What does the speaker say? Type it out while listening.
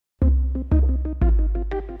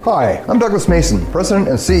Hi, I'm Douglas Mason, President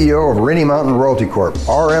and CEO of Rainy Mountain Royalty Corp.,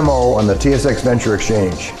 RMO, on the TSX Venture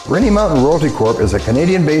Exchange. Rainy Mountain Royalty Corp. is a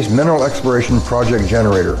Canadian-based mineral exploration project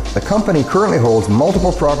generator. The company currently holds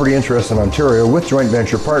multiple property interests in Ontario with joint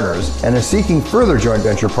venture partners and is seeking further joint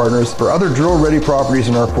venture partners for other drill-ready properties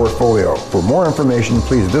in our portfolio. For more information,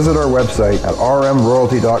 please visit our website at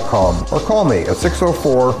rmroyalty.com or call me at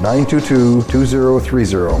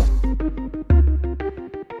 604-922-2030.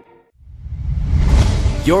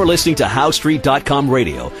 You're listening to HowStreet.com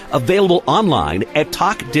radio, available online at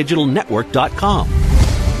TalkDigitalNetwork.com.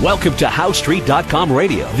 Welcome to HowStreet.com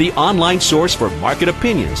radio, the online source for market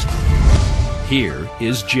opinions. Here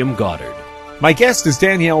is Jim Goddard. My guest is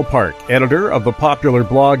Danielle Park, editor of the popular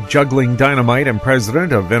blog Juggling Dynamite and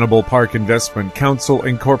president of Venable Park Investment Counsel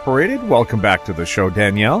Incorporated. Welcome back to the show,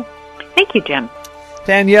 Danielle. Thank you, Jim.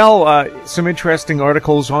 Danielle, some interesting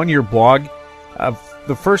articles on your blog.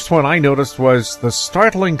 The first one I noticed was the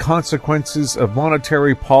startling consequences of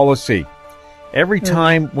monetary policy. Every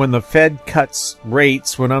time when the Fed cuts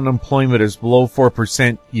rates, when unemployment is below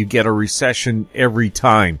 4%, you get a recession every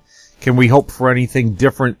time. Can we hope for anything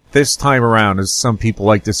different this time around? As some people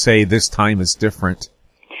like to say, this time is different.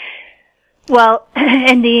 Well,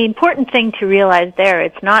 and the important thing to realize there,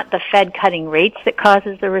 it's not the Fed cutting rates that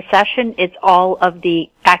causes the recession, it's all of the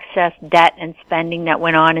excess debt and spending that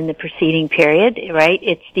went on in the preceding period, right?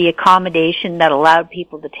 It's the accommodation that allowed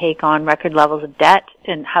people to take on record levels of debt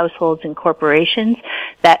in households and corporations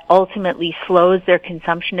that ultimately slows their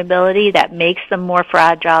consumption ability, that makes them more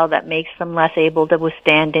fragile, that makes them less able to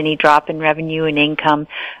withstand any drop in revenue and income,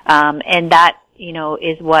 and that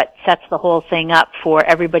is what sets the whole thing up for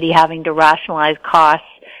everybody having to rationalize costs.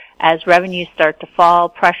 As revenues start to fall,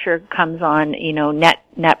 pressure comes on,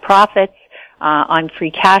 net profits, on free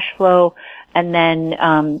cash flow, and then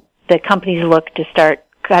the companies look to start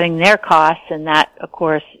cutting their costs, and that, of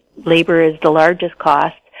course, labor is the largest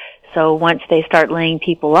cost. So once they start laying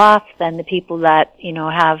people off, then the people that,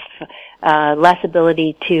 have less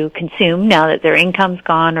ability to consume now that their income's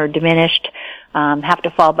gone or diminished, have to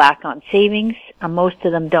fall back on savings. Most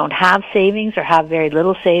of them don't have savings or have very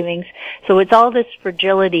little savings. So it's all this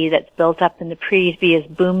fragility that's built up in the previous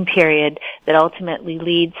boom period that ultimately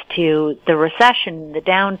leads to the recession, the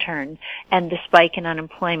downturn, and the spike in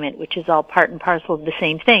unemployment, which is all part and parcel of the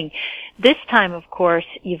same thing. This time, of course,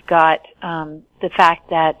 you've got the fact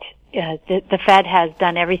that the Fed has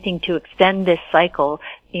done everything to extend this cycle.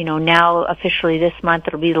 Now officially this month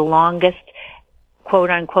it'll be the longest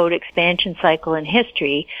quote-unquote expansion cycle in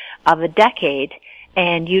history of a decade,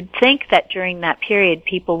 and you'd think that during that period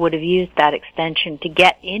people would have used that extension to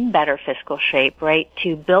get in better fiscal shape, right,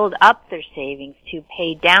 to build up their savings, to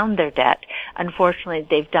pay down their debt. Unfortunately,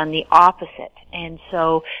 they've done the opposite, and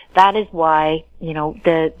so that is why,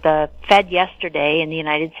 the Fed yesterday in the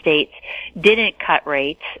United States didn't cut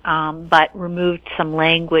rates, but removed some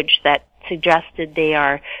language that suggested they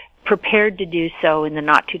are prepared to do so in the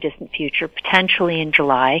not-too-distant future, potentially in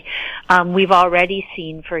July. We've already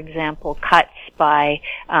seen, for example, cuts by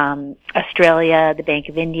Australia, the Bank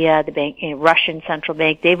of India, the Russian Central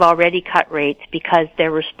Bank. They've already cut rates because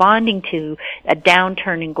they're responding to a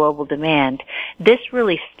downturn in global demand. This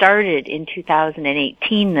really started in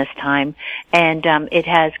 2018 this time, and it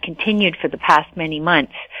has continued for the past many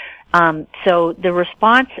months. So the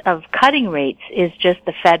response of cutting rates is just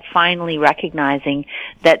the Fed finally recognizing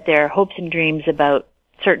that their hopes and dreams about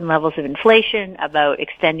certain levels of inflation, about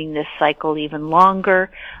extending this cycle even longer,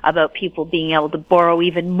 about people being able to borrow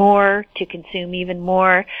even more, to consume even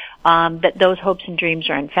more, that those hopes and dreams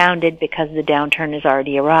are unfounded because the downturn has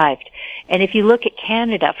already arrived. And if you look at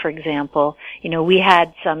Canada, for example, we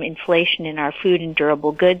had some inflation in our food and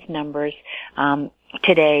durable goods numbers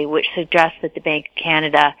today, which suggests that the Bank of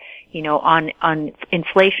Canada, on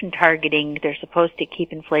inflation targeting, they're supposed to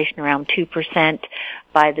keep inflation around 2%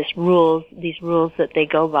 by these rules that they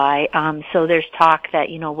go by. So there's talk that,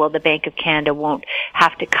 the Bank of Canada won't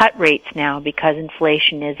have to cut rates now because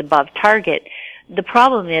inflation is above target. The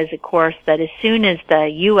problem is, of course, that as soon as the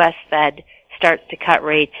U.S. Fed starts to cut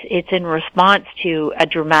rates, it's in response to a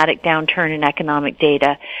dramatic downturn in economic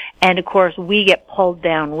data. And of course, we get pulled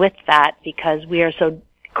down with that because we are so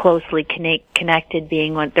closely connected,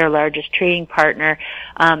 being their largest trading partner.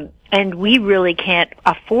 And we really can't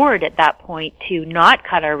afford at that point to not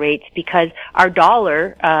cut our rates because our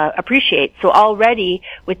dollar appreciates. So already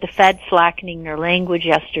with the Fed slackening their language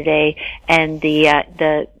yesterday and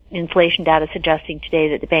the inflation data suggesting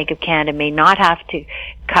today that the Bank of Canada may not have to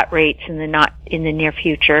cut rates in the near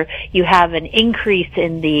future, you have an increase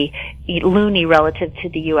in the loonie relative to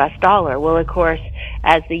the U.S. dollar. Well, of course,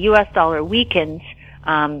 as the U.S. dollar weakens,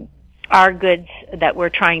 our goods that we're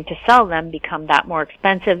trying to sell them become that more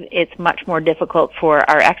expensive, it's much more difficult for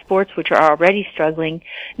our exports, which are already struggling.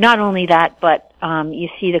 Not only that, but you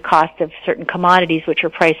see the cost of certain commodities which are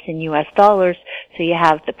priced in U.S. dollars. So you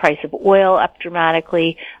have the price of oil up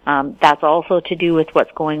dramatically. That's also to do with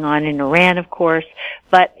what's going on in Iran, of course.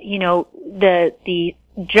 But, the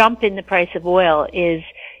jump in the price of oil is,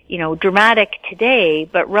 dramatic today,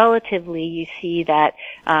 but relatively you see that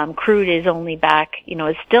crude is only back,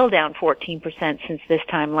 is still down 14% since this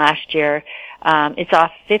time last year. It's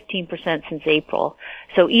off 15% since April.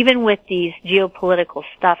 So even with these geopolitical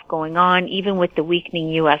stuff going on, even with the weakening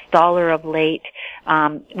U.S. dollar of late,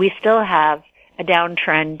 we still have a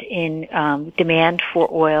downtrend in demand for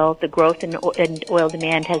oil. The growth in oil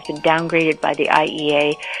demand has been downgraded by the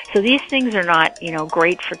IEA. So these things are not,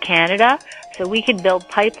 great for Canada. So we can build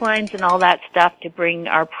pipelines and all that stuff to bring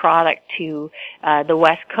our product to the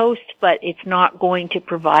West Coast, but it's not going to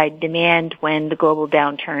provide demand when the global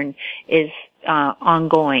downturn is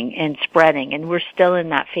ongoing and spreading, and we're still in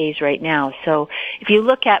that phase right now. So if you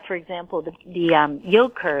look at, for example, the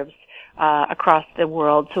yield curves across the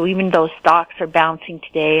world, so even though stocks are bouncing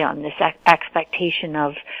today on this expectation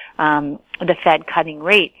of the Fed cutting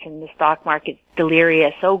rates and the stock market's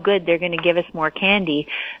delirious, oh good, they're going to give us more candy.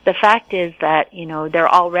 The fact is that, they're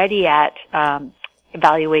already at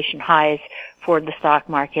valuation highs for the stock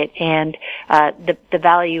market, and the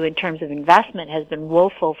value in terms of investment has been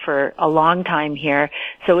woeful for a long time here.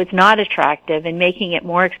 So it's not attractive, and making it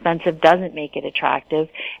more expensive doesn't make it attractive,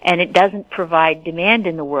 and it doesn't provide demand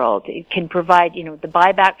in the world. It can provide, the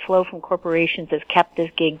buyback flow from corporations has kept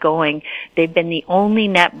this gig going. They've been the only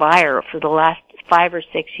net buyer for the last 5 or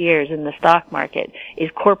 6 years in the stock market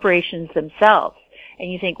is corporations themselves.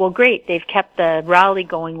 And you think, well, great, they've kept the rally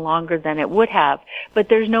going longer than it would have, but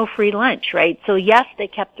there's no free lunch, right? So yes, they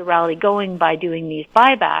kept the rally going by doing these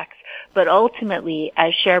buybacks, but ultimately,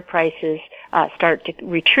 as share prices start to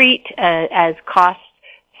retreat, as costs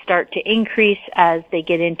start to increase, as they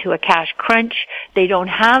get into a cash crunch, they don't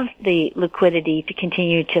have the liquidity to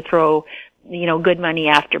continue to throw good money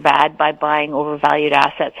after bad by buying overvalued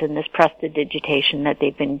assets in this prestidigitation that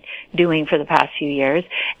they've been doing for the past few years.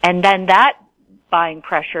 And then that buying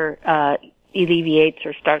pressure alleviates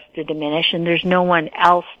or starts to diminish, and there's no one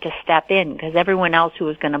else to step in because everyone else who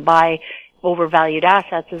was going to buy overvalued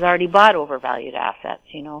assets has already bought overvalued assets,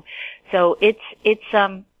 So it's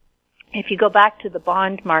if you go back to the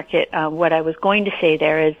bond market, what I was going to say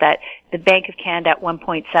there is that the Bank of Canada at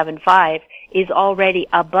 1.75 is already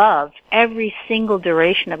above every single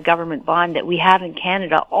duration of government bond that we have in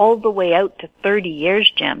Canada all the way out to 30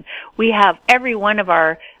 years, Jim. We have every one of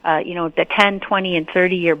our, the 10, 20, and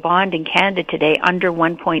 30-year bond in Canada today under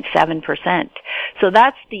 1.7%. So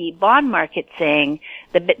that's the bond market saying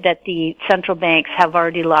that the central banks have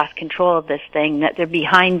already lost control of this thing, that they're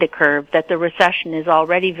behind the curve, that the recession is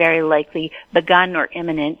already very likely begun or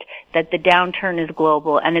imminent, that the downturn is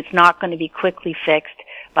global, and it's not going to be quickly fixed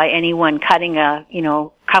by anyone cutting a,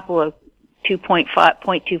 couple of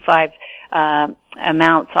 0.25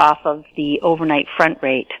 amounts off of the overnight front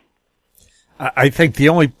rate. I think the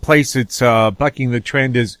only place it's bucking the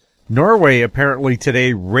trend is Norway apparently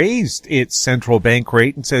today raised its central bank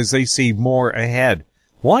rate and says they see more ahead.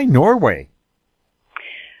 Why Norway?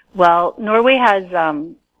 Well, Norway has,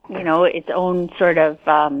 its own sort of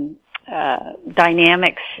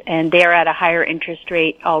dynamics, and they're at a higher interest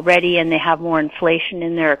rate already, and they have more inflation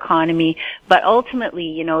in their economy. But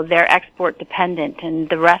ultimately, they're export dependent, and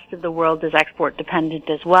the rest of the world is export dependent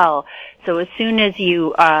as well. So as soon as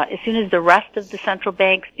the rest of the central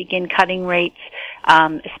banks begin cutting rates,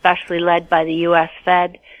 especially led by the U.S.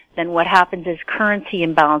 Fed, then what happens is currency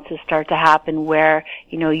imbalances start to happen where,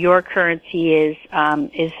 your currency is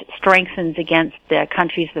strengthens against the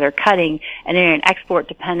countries that are cutting, and in an export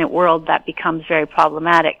dependent world that becomes very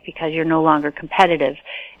problematic because you're no longer competitive.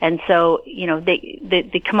 And so,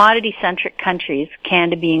 the commodity centric countries,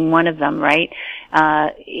 Canada being one of them, right,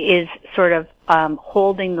 is sort of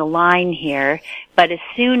holding the line here. But as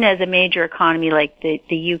soon as a major economy like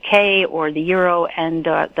the UK or the Euro and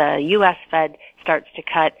the US Fed starts to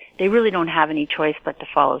cut, they really don't have any choice but to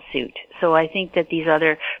follow suit. So I think that these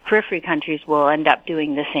other periphery countries will end up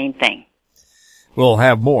doing the same thing. We'll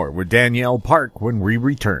have more with Danielle Park when we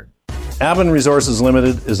return. Aben Resources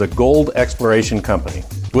Limited is a gold exploration company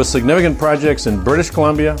with significant projects in British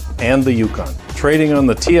Columbia and the Yukon, trading on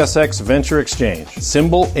the TSX Venture Exchange,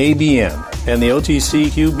 symbol ABN, and the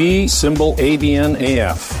OTCQB, symbol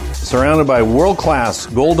ABNAF. surrounded by world-class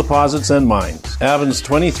gold deposits and mines. Avon's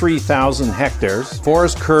 23,000 hectares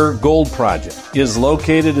Forest Kerr Gold Project is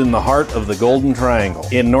located in the heart of the Golden Triangle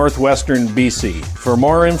in northwestern BC. For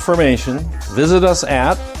more information, visit us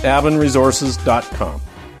at avonresources.com.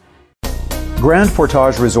 Grand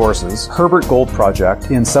Portage Resources' Herbert Gold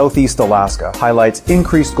Project in southeast Alaska highlights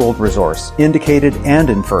increased gold resource, indicated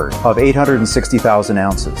and inferred, of 860,000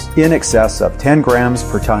 ounces, in excess of 10 grams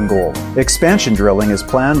per ton gold. Expansion drilling is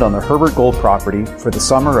planned on the Herbert Gold property for the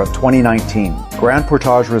summer of 2019. Grand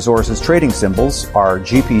Portage Resources trading symbols are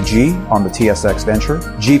GPG on the TSX Venture,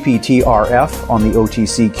 GPTRF on the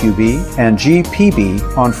OTCQB, and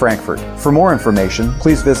GPB on Frankfurt. For more information,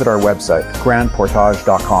 please visit our website,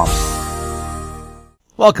 grandportage.com.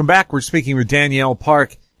 Welcome back. We're speaking with Danielle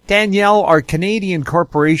Park. Danielle, are Canadian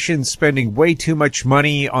corporations spending way too much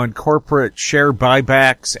money on corporate share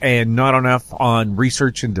buybacks and not enough on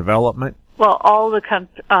research and development? Well, all the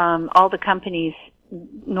companies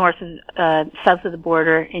north of, south of the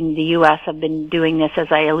border in the U.S. have been doing this,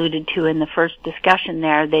 as I alluded to in the first discussion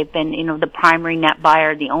there. They've been, the primary net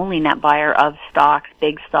buyer, the only net buyer of stocks,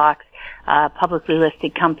 big stocks, publicly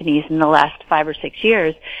listed companies in the last 5 or 6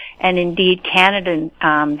 years. And indeed, Canada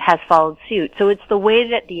has followed suit. So it's the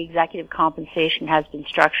way that the executive compensation has been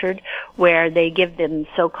structured, where they give them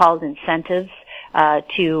so-called incentives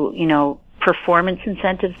to, performance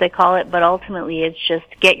incentives, they call it, but ultimately it's just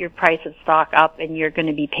get your price of stock up and you're going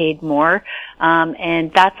to be paid more.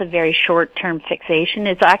 And that's a very short-term fixation.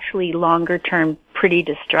 It's actually longer-term pretty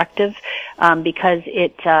destructive, because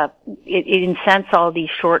it incents all these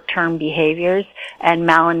short-term behaviors and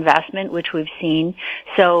malinvestment, which we've seen.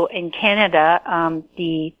 So in Canada,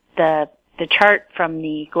 the chart from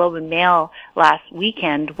the Globe and Mail last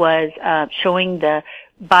weekend was showing the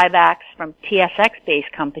buybacks from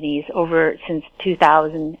TSX-based companies over since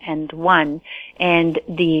 2001, and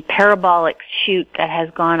the parabolic shoot that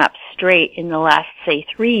has gone up straight in the last, say,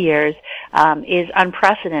 3 years is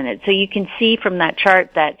unprecedented. So you can see from that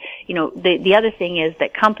chart that, the other thing is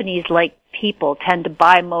that companies like people tend to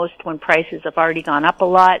buy most when prices have already gone up a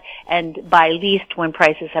lot and buy least when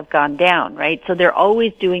prices have gone down, right? So they're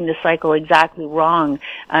always doing the cycle exactly wrong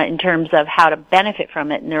in terms of how to benefit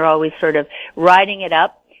from it, and they're always sort of riding it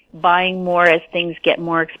up, buying more as things get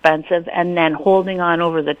more expensive, and then holding on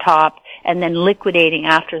over the top and then liquidating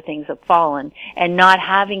after things have fallen, and not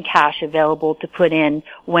having cash available to put in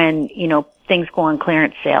when, things go on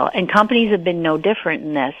clearance sale. And companies have been no different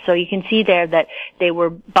in this. So you can see there that they were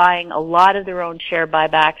buying a lot of their own share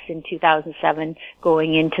buybacks in 2007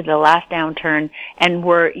 going into the last downturn, and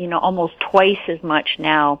were, almost twice as much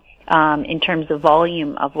now in terms of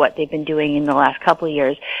volume of what they've been doing in the last couple of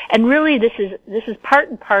years. And really this is part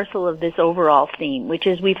and parcel of this overall theme, which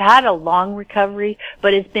is we've had a long recovery,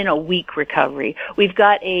 but it's been a weak recovery. We've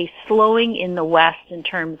got a slowing in the West in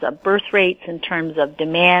terms of birth rates, in terms of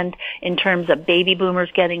demand, in terms of baby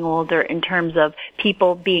boomers getting older, in terms of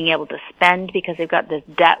people being able to spend because they've got this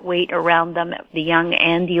debt weight around them, the young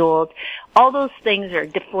and the old. All those things are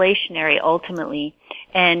deflationary ultimately.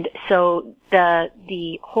 And so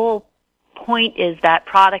the whole point is that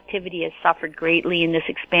productivity has suffered greatly in this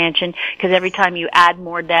expansion, because every time you add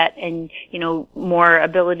more debt and, more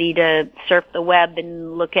ability to surf the web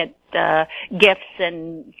and look at GIFs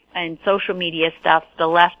and social media stuff, the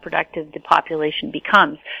less productive the population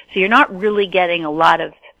becomes. So you're not really getting a lot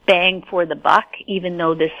of bang for the buck, even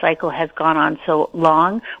though this cycle has gone on so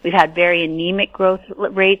long. We've had very anemic growth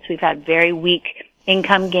rates. We've had very weak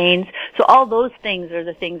income gains. So all those things are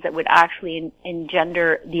the things that would actually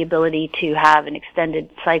engender the ability to have an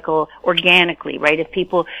extended cycle organically, right? If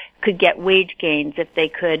people could get wage gains, if they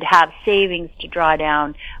could have savings to draw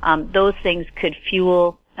down, those things could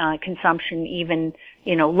fuel consumption even,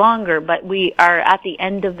 longer. But we are at the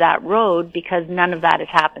end of that road because none of that has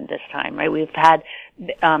happened this time, right? We've had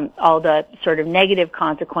all the sort of negative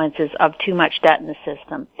consequences of too much debt in the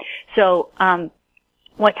system. So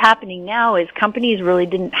what's happening now is companies really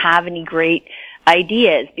didn't have any great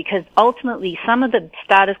ideas, because ultimately some of the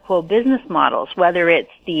status quo business models, whether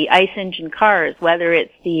it's the ICE engine cars, whether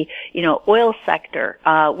it's the, oil sector,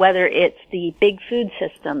 whether it's the big food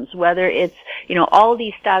systems, whether it's, all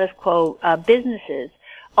these status quo businesses,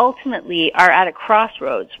 ultimately are at a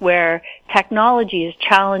crossroads where technology is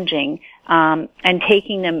challenging and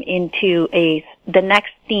taking them into the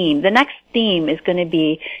next theme. The next theme is going to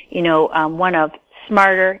be, one of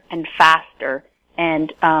smarter and faster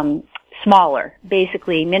and smaller,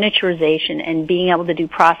 basically miniaturization and being able to do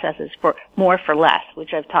processes for more for less,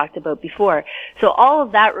 which I've talked about before. So all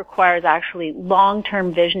of that requires actually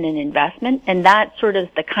long-term vision and investment, and that's sort of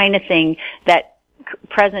the kind of thing that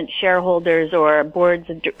present shareholders or boards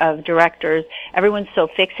of directors, everyone's so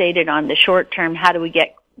fixated on the short term, how do we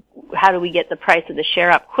get the price of the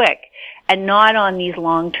share up quick, and not on these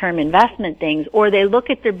long-term investment things, or they look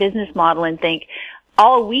at their business model and think,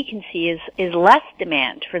 all we can see is less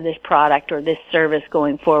demand for this product or this service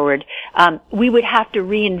going forward. We would have to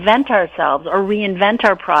reinvent ourselves or reinvent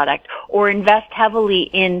our product or invest heavily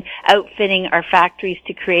in outfitting our factories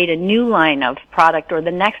to create a new line of product or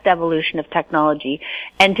the next evolution of technology.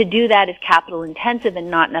 And to do that is capital intensive and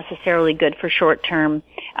not necessarily good for short-term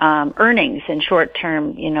earnings and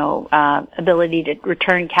short-term, ability to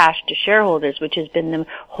return cash to shareholders, which has been the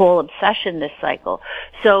whole obsession this cycle.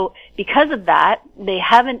 So because of that, they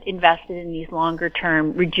haven't invested in these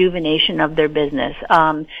longer-term rejuvenation of their business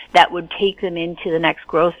that would take them into the next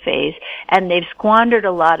growth phase, and they've squandered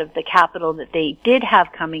a lot of the capital that they did have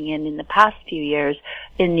coming in the past few years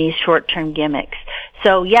in these short-term gimmicks.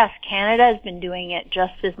 So yes, Canada has been doing it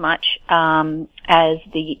just as much as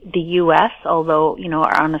the U.S., although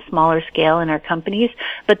are on a smaller scale in our companies,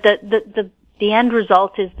 but the end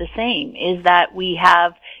result is the same, is that we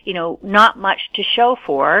have, not much to show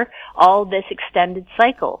for all this extended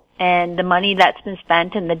cycle. And the money that's been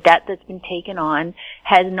spent and the debt that's been taken on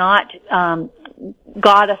has not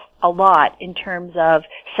got us a lot in terms of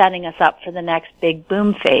setting us up for the next big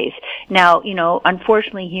boom phase. Now,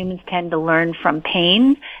 unfortunately humans tend to learn from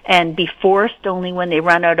pain and be forced only when they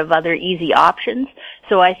run out of other easy options.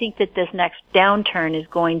 So I think that this next downturn is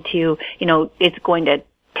going to, it's going to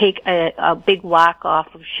take a big whack off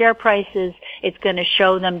of share prices. It's going to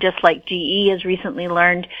show them, just like GE has recently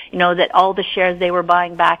learned, that all the shares they were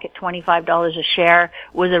buying back at $25 a share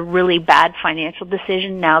was a really bad financial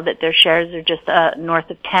decision. Now that their shares are just north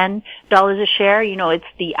of $10 a share, it's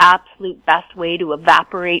the absolute best way to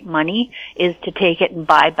evaporate money is to take it and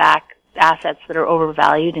buy back assets that are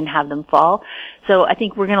overvalued and have them fall. So I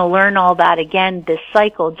think we're going to learn all that again this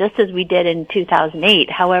cycle, just as we did in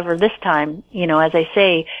 2008. However, this time, as I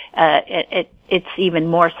say, it's even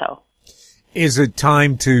more so. Is it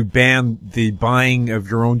time to ban the buying of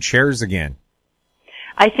your own shares again?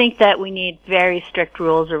 I think that we need very strict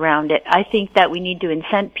rules around it. I think that we need to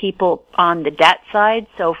incent people on the debt side.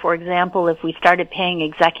 So, for example, if we started paying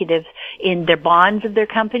executives in their bonds of their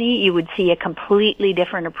company, you would see a completely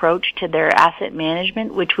different approach to their asset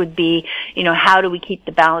management, which would be, how do we keep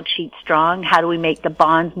the balance sheet strong? How do we make the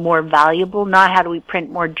bonds more valuable? Not how do we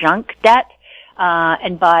print more junk debt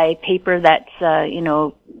and buy paper that's,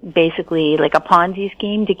 basically like a Ponzi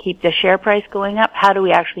scheme to keep the share price going up. How do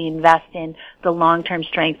we actually invest in the long-term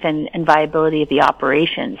strength and viability of the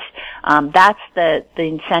operations? That's the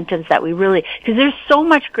incentives that we really, because there's so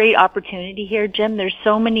much great opportunity here, Jim. There's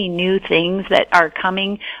so many new things that are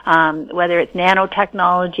coming, whether it's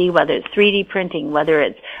nanotechnology, whether it's 3D printing, whether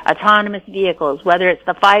it's autonomous vehicles, whether it's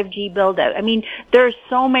the 5G build-out. I mean, there's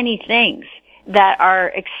so many things that are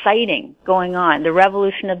exciting going on, the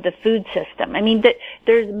revolution of the food system. I mean,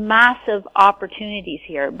 there's massive opportunities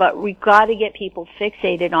here, but we've got to get people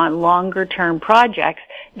fixated on longer term projects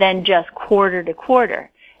than just quarter to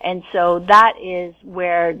quarter. And so that is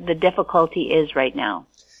where the difficulty is right now.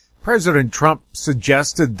 President Trump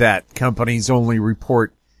suggested that companies only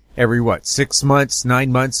report every, 6 months,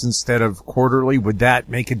 9 months instead of quarterly. Would that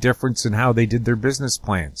make a difference in how they did their business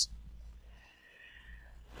plans?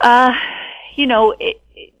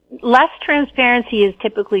 Less transparency is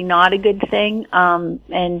typically not a good thing,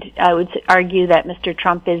 and I would argue that Mr.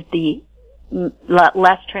 Trump is the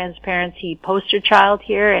less transparency poster child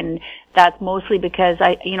here, and that's mostly because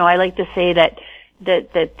I like to say that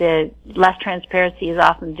the less transparency is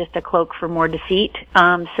often just a cloak for more deceit.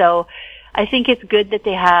 So I think it's good that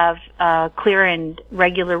they have clear and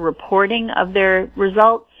regular reporting of their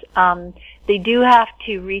results. They do have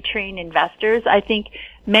to retrain investors. I think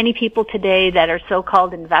many people today that are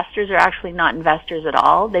so-called investors are actually not investors at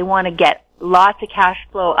all. They want to get lots of cash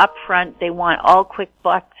flow up front. They want all quick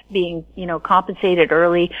bucks being, compensated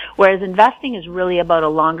early, whereas investing is really about a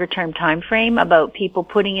longer-term time frame, about people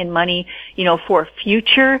putting in money, for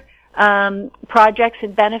future projects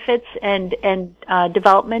and benefits and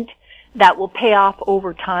development that will pay off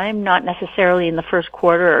over time, not necessarily in the first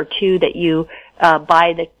quarter or two that you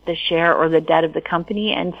buy the share or the debt of the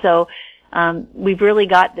company. And so we've really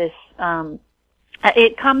got this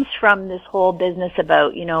it comes from this whole business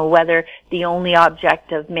about, whether the only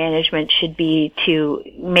object of management should be to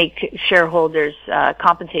make shareholders,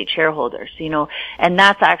 compensate shareholders, and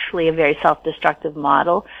that's actually a very self-destructive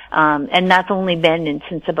model. And that's only been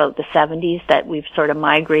since about the 70s that we've sort of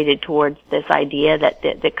migrated towards this idea that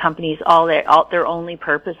the companies, their only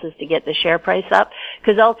purpose is to get the share price up,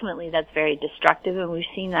 because ultimately that's very destructive, and we've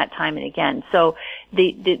seen that time and again. So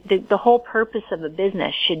the whole purpose of a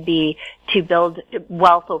business should be to build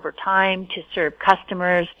wealth over time, to serve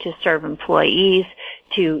customers, to serve employees,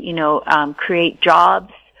 to, create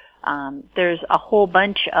jobs. There's a whole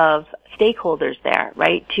bunch of stakeholders there,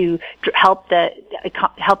 right? To help the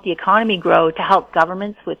economy grow, to help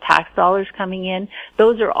governments with tax dollars coming in.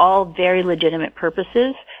 Those are all very legitimate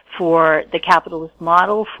purposes for the capitalist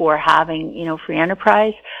model, for having, free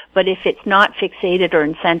enterprise. But if it's not fixated or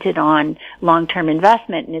incented on long-term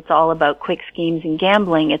investment and it's all about quick schemes and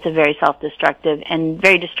gambling, it's a very self-destructive and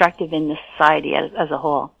very destructive in the society as a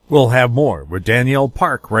whole. We'll have more with Danielle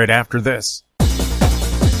Park right after this.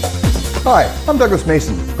 Hi, I'm Douglas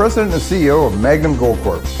Mason, President and CEO of Magnum Gold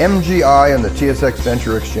Corp, MGI and the TSX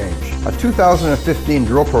Venture Exchange. A 2015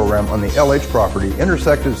 drill program on the LH property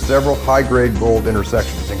intersected several high-grade gold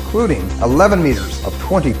intersections, including 11 meters of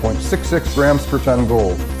 20.66 grams per ton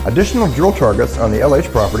gold. Additional drill targets on the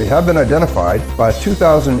LH property have been identified by a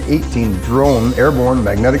 2018 drone airborne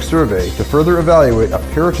magnetic survey to further evaluate a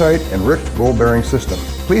pyrrhotite-enriched gold-bearing system.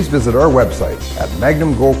 Please visit our website at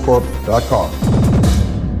magnumgoldcorp.com.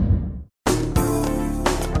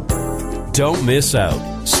 Don't miss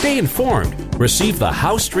out. Stay informed. Receive the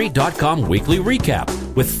HowStreet.com weekly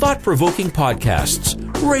recap with thought-provoking podcasts,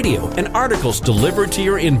 radio, and articles delivered to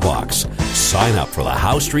your inbox. Sign up for the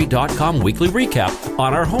HowStreet.com weekly recap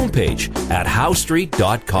on our homepage at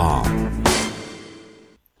HowStreet.com.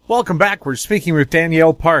 Welcome back. We're speaking with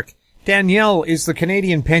Danielle Park. Danielle, is the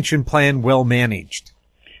Canadian pension plan well managed?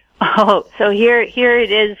 Oh, so here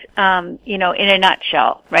it is, in a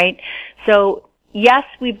nutshell, right? So, yes,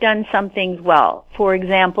 we've done some things well. For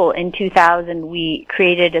example, in 2000, we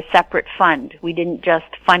created a separate fund. We didn't just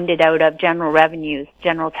fund it out of general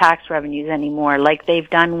tax revenues anymore, like they've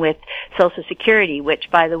done with Social Security,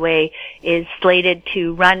 which, by the way, is slated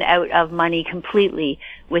to run out of money completely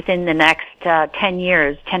within the next 10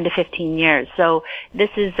 to 15 years. So this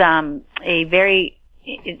is a very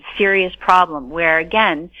serious problem where,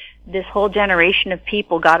 again, this whole generation of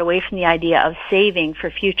people got away from the idea of saving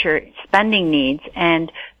for future spending needs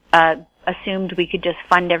and assumed we could just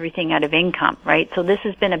fund everything out of income, right? So this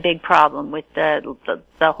has been a big problem with the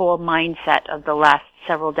whole mindset of the last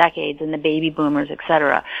several decades and the baby boomers, et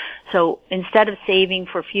cetera. So instead of saving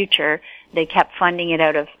for future, they kept funding it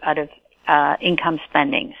out of income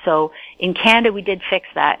spending. So in Canada, we did fix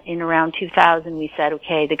that. In around 2000, we said,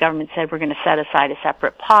 okay, the government said we're going to set aside a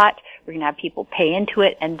separate pot. We're going to have people pay into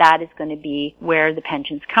it, and that is going to be where the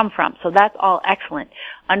pensions come from. So that's all excellent.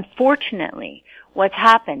 Unfortunately, what's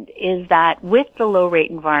happened is that with the low rate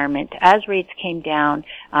environment, as rates came down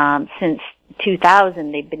since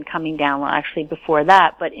 2000, they've been coming down, well, actually before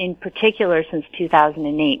that, but in particular since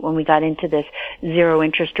 2008, when we got into this zero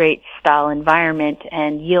interest rate style environment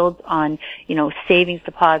and yields on, savings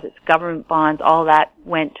deposits, government bonds, all that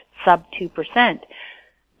went sub 2%.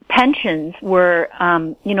 Pensions were,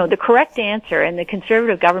 the correct answer, and the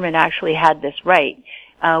Conservative government actually had this right,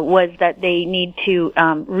 was that they need to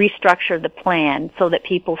restructure the plan so that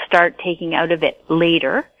people start taking out of it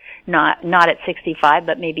later, not at 65,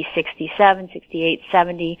 but maybe 67, 68,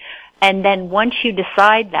 70. And then once you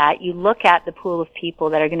decide that, you look at the pool of people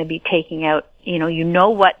that are going to be taking out,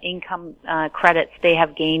 what income credits they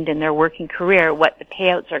have gained in their working career, what the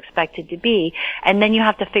payouts are expected to be, and then you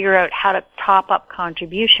have to figure out how to top up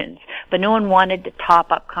contributions. But no one wanted to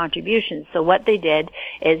top up contributions. So what they did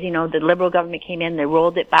is, the Liberal government came in, they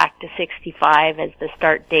rolled it back to 65 as the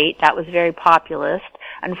start date. That was very populist.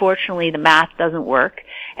 Unfortunately, the math doesn't work.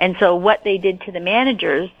 And so what they did to the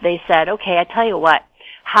managers, they said, okay, I tell you what,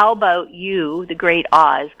 how about you, the great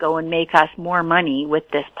Oz, go and make us more money with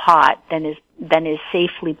this pot than is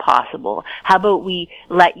safely possible? How about we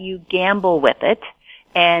let you gamble with it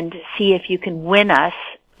and see if you can win us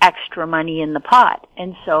extra money in the pot?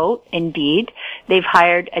 And so, indeed, they've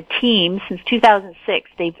hired a team. Since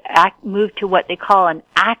 2006, they've moved to what they call an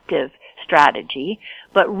active strategy,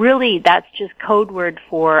 but really that's just code word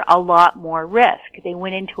for a lot more risk. They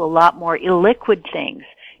went into a lot more illiquid things,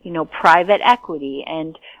 private equity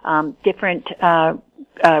and different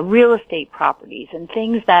real estate properties and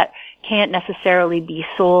things that can't necessarily be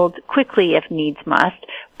sold quickly if needs must,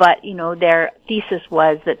 but their thesis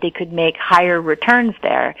was that they could make higher returns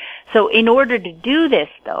there. So in order to do this,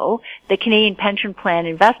 though, the Canadian Pension Plan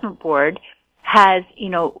Investment Board has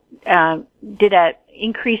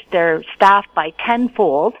increased their staff by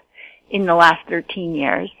tenfold in the last 13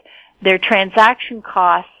 years. Their transaction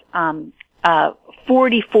costs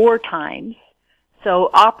 44 times.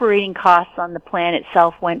 So operating costs on the plan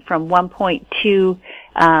itself went from 1.2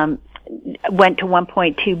 went to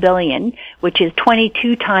 1.2 billion, which is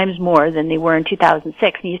 22 times more than they were in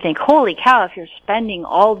 2006. And you think, holy cow, if you're spending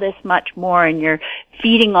all this much more and you're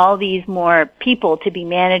feeding all these more people to be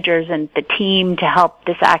managers and the team to help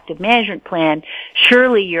this active management plan,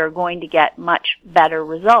 surely you're going to get much better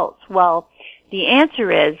results. Well, the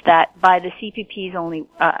answer is that by the CPP's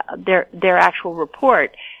their actual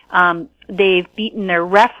report, they've beaten their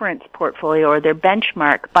reference portfolio or their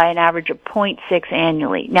benchmark by an average of 0.6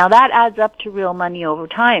 annually. Now that adds up to real money over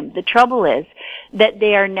time. The trouble is that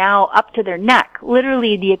they are now up to their neck,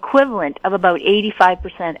 literally the equivalent of about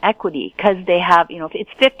 85% equity, because they have,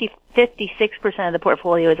 it's 56% of the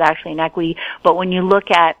portfolio is actually in equity, but when you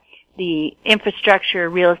look at the infrastructure,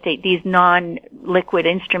 real estate, these non-liquid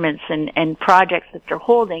instruments and projects that they're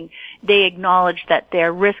holding, they acknowledge that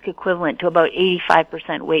they're risk equivalent to about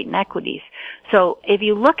 85% weight in equities. So if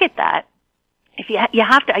you look at that, if you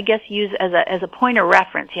have to, I guess, use as a point of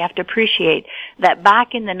reference, you have to appreciate that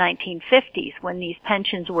back in the 1950s, when these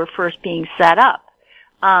pensions were first being set up,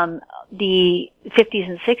 the 50s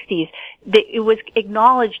and 60s, it was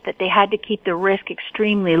acknowledged that they had to keep the risk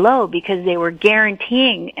extremely low because they were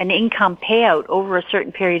guaranteeing an income payout over a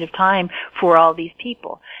certain period of time for all these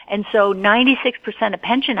people. And so 96% of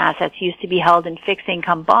pension assets used to be held in fixed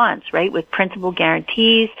income bonds, right, with principal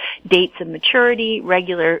guarantees, dates of maturity,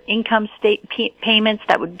 regular income payments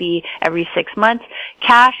that would be every 6 months.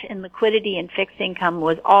 Cash and liquidity and fixed income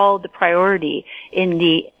was all the priority in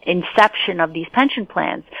the inception of these pension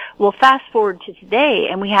plans. Well, fast forward to today,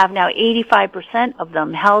 and we have now 85% of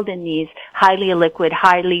them held in these highly illiquid,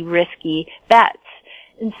 highly risky bets.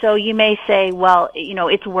 And so you may say, well,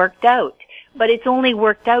 it's worked out. But it's only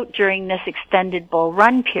worked out during this extended bull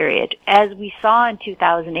run period. As we saw in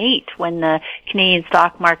 2008, when the Canadian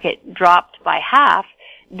stock market dropped by half,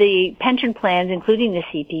 the pension plans, including the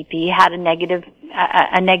CPP, had a negative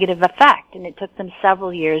effect, and it took them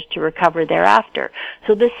several years to recover thereafter.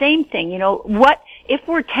 So the same thing, what if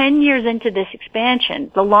we're 10 years into this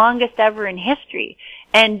expansion, the longest ever in history,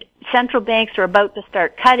 and central banks are about to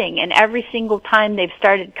start cutting, and every single time they've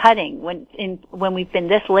started cutting, when we've been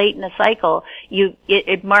this late in the cycle,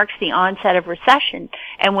 it marks the onset of recession.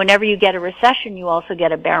 And whenever you get a recession, you also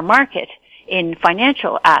get a bear market in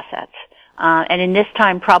financial assets. And in this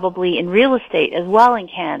time, probably in real estate as well in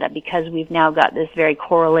Canada, because we've now got this very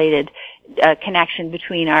correlated connection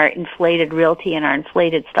between our inflated realty and our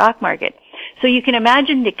inflated stock market. So you can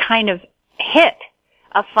imagine the kind of hit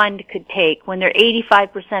a fund could take when they're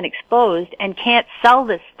 85% exposed and can't sell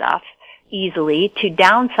this stuff easily to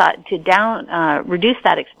reduce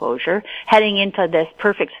that exposure, heading into this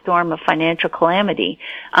perfect storm of financial calamity.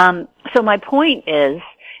 So my point is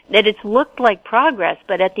that it's looked like progress,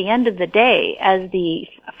 but at the end of the day, as the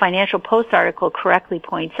Financial Post article correctly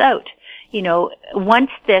points out, once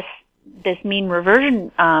this mean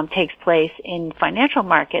reversion takes place in financial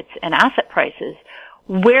markets and asset prices,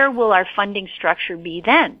 where will our funding structure be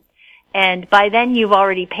then? And by then you've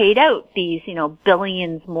already paid out these,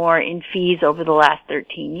 billions more in fees over the last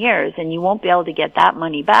 13 years, and you won't be able to get that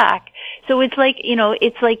money back. So it's like,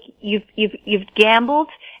 you've gambled,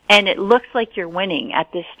 and it looks like you're winning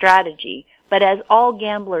at this strategy. But as all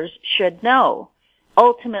gamblers should know,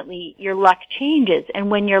 ultimately your luck changes. And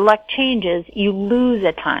when your luck changes, you lose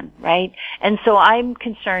a ton, right? And so I'm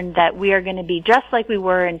concerned that we are going to be just like we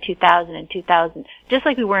were in 2000, just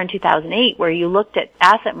like we were in 2008, where you looked at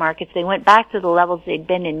asset markets, they went back to the levels they'd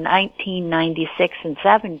been in 1996 and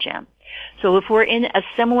 7, Jim. So if we're in a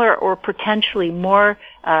similar or potentially more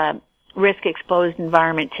risk-exposed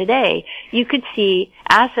environment today, you could see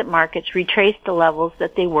asset markets retrace the levels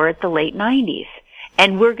that they were at the late 90s.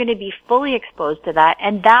 And we're going to be fully exposed to that,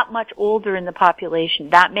 and that much older in the population,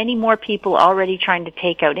 that many more people already trying to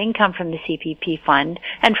take out income from the CPP fund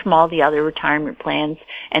and from all the other retirement plans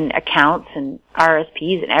and accounts and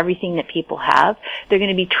RSPs and everything that people have. They're going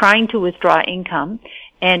to be trying to withdraw income,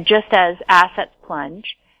 and just as assets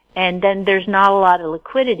plunge, and then there's not a lot of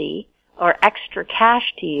liquidity or extra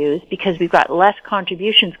cash to use because we've got less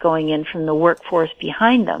contributions going in from the workforce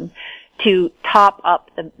behind them to top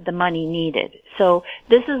up the money needed. So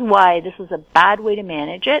this is why this is a bad way to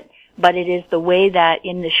manage it, but it is the way that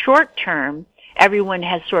in the short term, everyone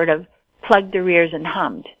has sort of plugged their ears and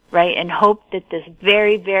hummed, right, and hoped that this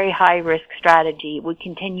very, very high risk strategy would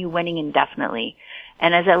continue winning indefinitely.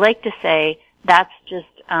 And as I like to say, that's just,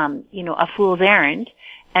 a fool's errand.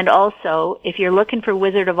 And also, if you're looking for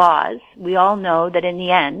Wizard of Oz, we all know that in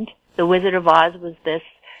the end, the Wizard of Oz was this,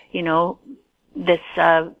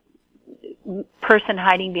 person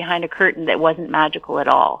hiding behind a curtain that wasn't magical at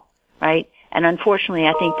all, right? And unfortunately,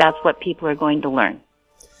 I think that's what people are going to learn.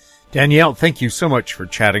 Danielle, thank you so much for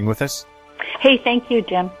chatting with us. Hey, thank you,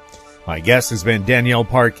 Jim. My guest has been Danielle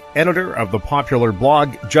Park, editor of the popular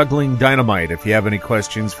blog Juggling Dynamite. If you have any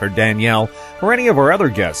questions for Danielle or any of our other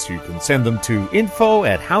guests, you can send them to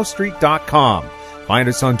info@howstreet.com. Find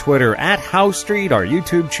us on Twitter @HowStreet, our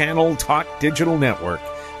YouTube channel, Talk Digital Network.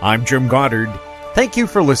 I'm Jim Goddard. Thank you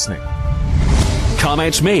for listening.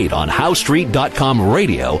 Comments made on HowStreet.com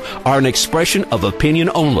radio are an expression of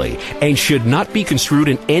opinion only and should not be construed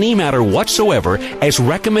in any matter whatsoever as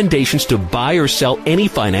recommendations to buy or sell any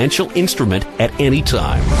financial instrument at any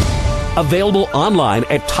time. Available online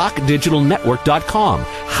at TalkDigitalNetwork.com.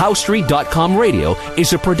 HowStreet.com radio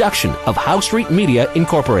is a production of HowStreet Media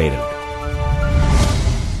Incorporated.